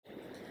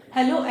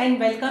Hello and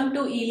welcome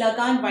to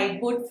eLagaan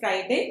Whiteboard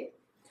Friday.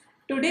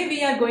 Today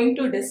we are going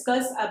to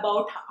discuss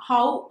about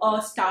how a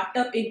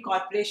startup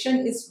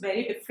incorporation is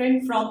very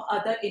different from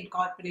other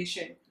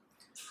incorporation.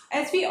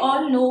 As we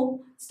all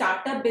know,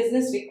 startup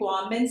business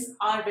requirements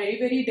are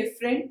very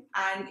different,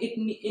 and it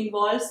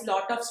involves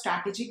lot of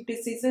strategic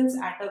decisions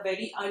at a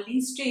very early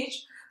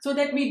stage so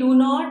that we do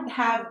not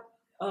have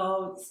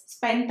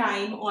spend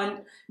time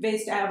on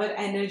waste our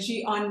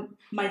energy on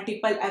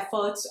multiple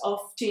efforts of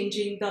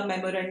changing the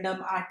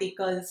memorandum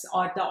articles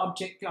or the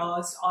object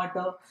clause or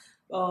the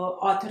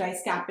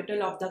authorized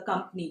capital of the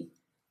company.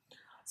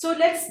 So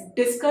let's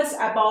discuss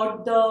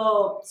about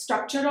the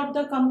structure of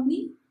the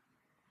company.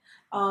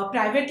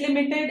 Private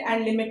limited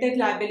and limited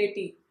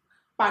liability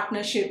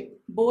partnership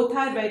both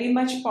are very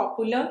much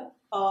popular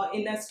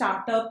in a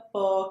startup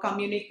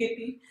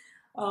community.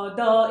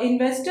 The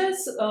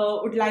investors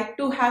would like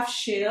to have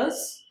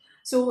shares,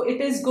 so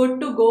it is good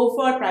to go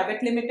for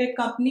private limited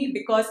company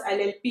because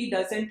LLP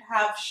doesn't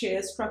have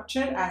share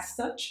structure as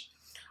such.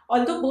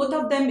 Although both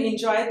of them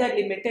enjoy the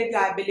limited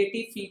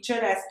liability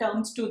feature as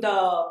terms to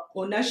the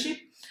ownership,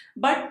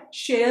 but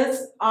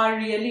shares are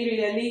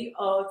really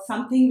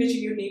something which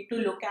you need to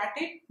look at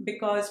it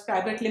because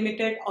private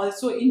limited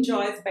also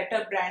enjoys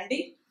better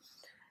branding.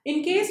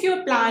 In case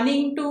you're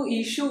planning to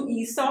issue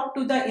ESOP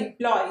to the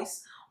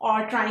employees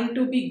or trying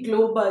to be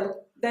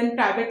global, then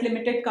private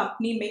limited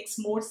company makes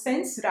more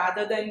sense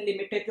rather than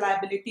limited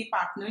liability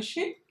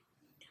partnership.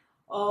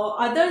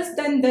 Others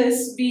than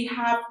this, we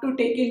have to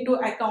take into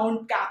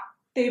account cap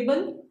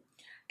table.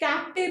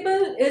 Cap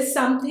table is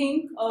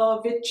something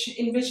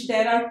in which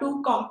there are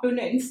two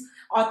components: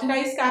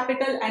 authorized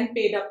capital and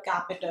paid up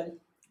capital.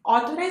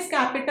 Authorized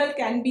capital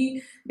can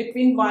be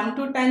between 1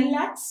 to 10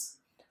 lakhs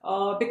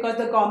because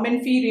the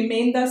government fee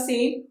remain the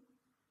same.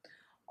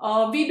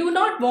 We do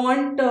not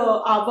want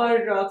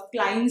our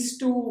clients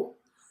to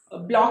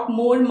block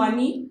more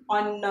money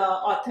on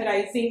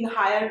authorizing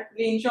higher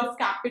range of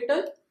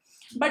capital,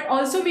 but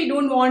also we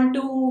don't want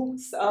to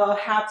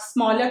have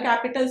smaller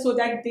capital so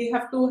that they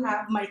have to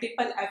have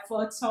multiple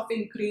efforts of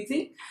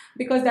increasing,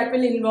 because that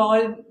will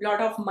involve a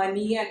lot of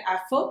money and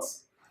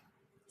efforts.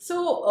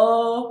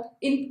 So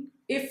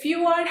if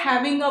you are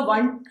having a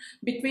one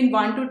between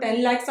 1 to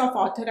 10 lakhs of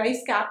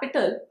authorized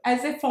capital,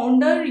 as a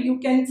founder you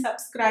can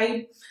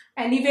subscribe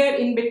anywhere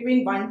in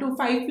between 1 to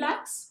 5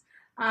 lakhs,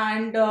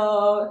 and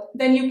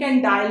then you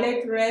can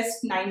dilate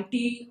rest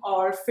 90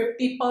 or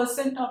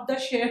 50% of the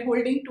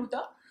shareholding to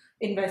the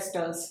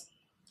investors.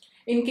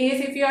 In case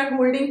if you are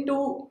holding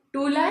 2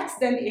 lakhs,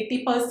 then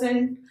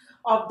 80%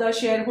 of the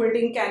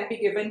shareholding can be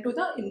given to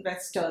the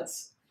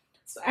investors,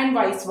 and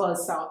vice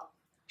versa.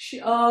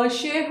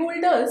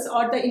 Shareholders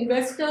or the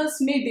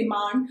investors may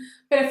demand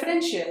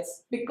preference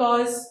shares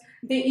because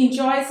they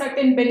enjoy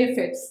certain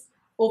benefits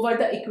over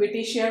the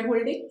equity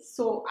shareholding.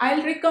 So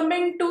I'll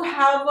recommend to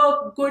have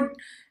a good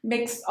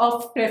mix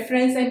of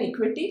preference and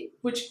equity,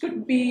 which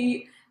could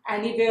be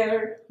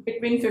anywhere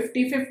between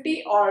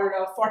 50-50 or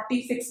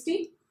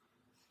 40-60,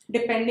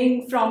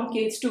 depending from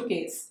case to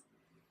case.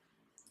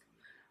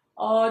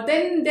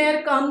 Then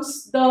there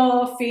comes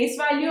the face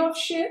value of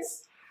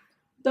shares.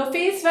 The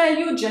face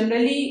value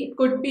generally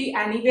could be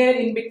anywhere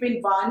in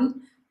between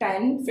 1,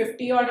 10,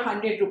 50 or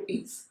 100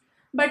 rupees.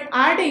 But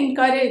I'd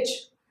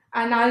encourage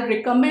and I'll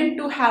recommend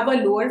to have a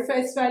lower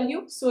face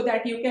value so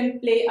that you can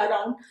play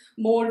around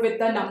more with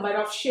the number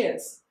of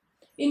shares.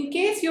 In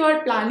case you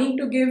are planning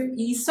to give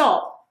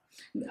ESOP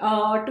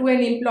to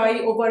an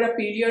employee over a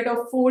period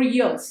of 4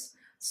 years,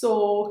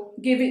 so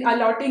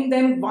allotting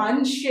them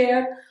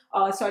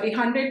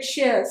 100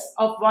 shares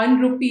of 1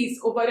 rupees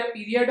over a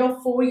period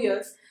of 4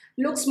 years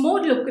looks more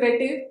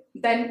lucrative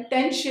than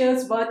 10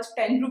 shares worth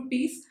 10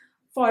 rupees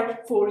for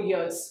 4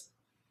 years.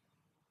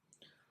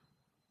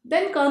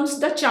 Then comes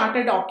the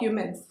charter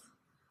documents.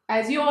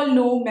 As you all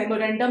know,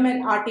 memorandum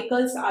and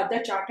articles are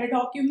the charter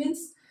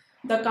documents.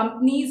 The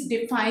companies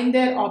define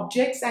their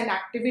objects and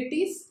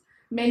activities.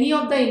 Many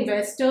of the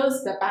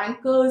investors, the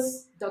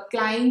bankers, the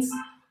clients,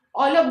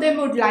 all of them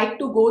would like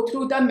to go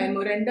through the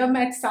memorandum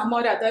at some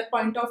or other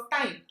point of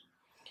time.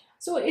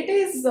 So it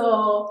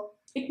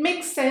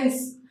makes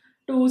sense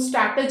to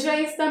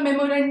strategize the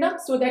memorandum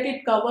so that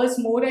it covers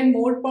more and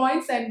more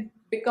points and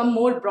become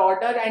more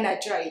broader and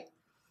agile.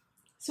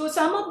 So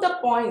some of the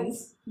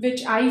points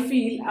which I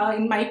feel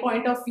in my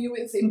point of view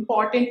is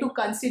important to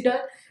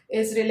consider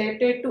is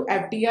related to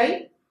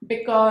FDI,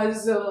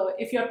 because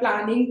if you're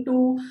planning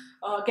to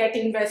get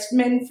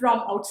investment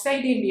from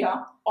outside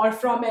India or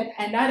from an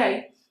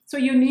NRI, so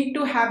you need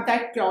to have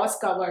that clause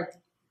covered.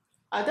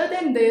 Other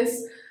than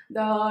this,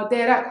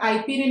 there are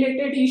IP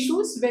related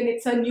issues when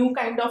it's a new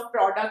kind of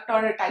product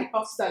or a type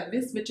of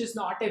service which is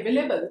not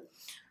available.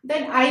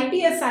 Then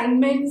IP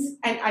assignments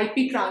and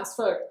IP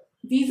transfer.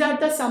 These are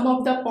some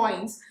of the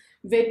points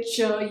which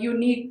you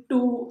need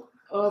to,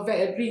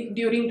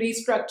 during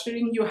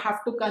restructuring, you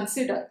have to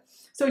consider.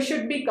 So it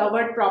should be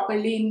covered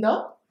properly in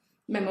the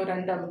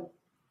memorandum.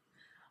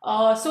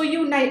 So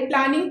you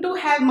planning to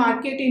have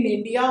market in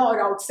India or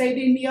outside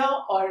India,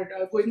 or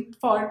going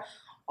for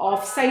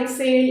off-site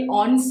sale,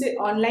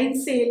 online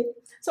sale.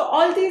 So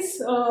all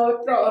these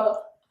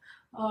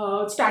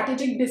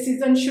strategic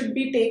decisions should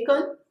be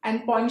taken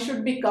and points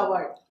should be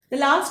covered. The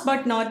last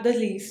but not the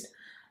least,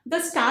 the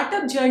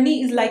startup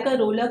journey is like a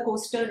roller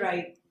coaster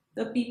ride.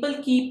 The people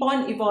keep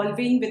on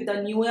evolving with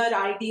the newer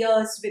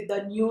ideas, with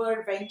the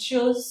newer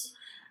ventures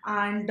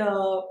and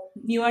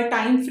newer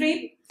time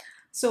frame.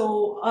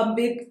 So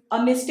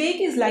a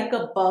mistake is like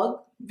a bug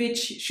which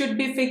should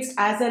be fixed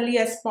as early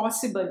as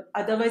possible.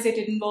 Otherwise, it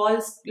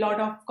involves a lot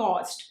of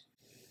cost.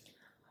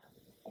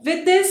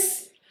 With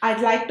this,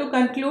 I'd like to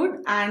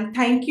conclude and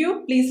thank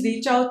you. Please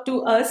reach out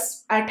to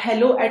us at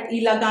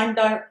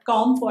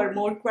hello@eLagaan.com for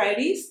more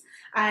queries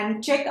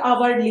and check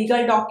our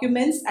legal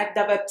documents at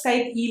the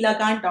website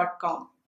eLagaan.com.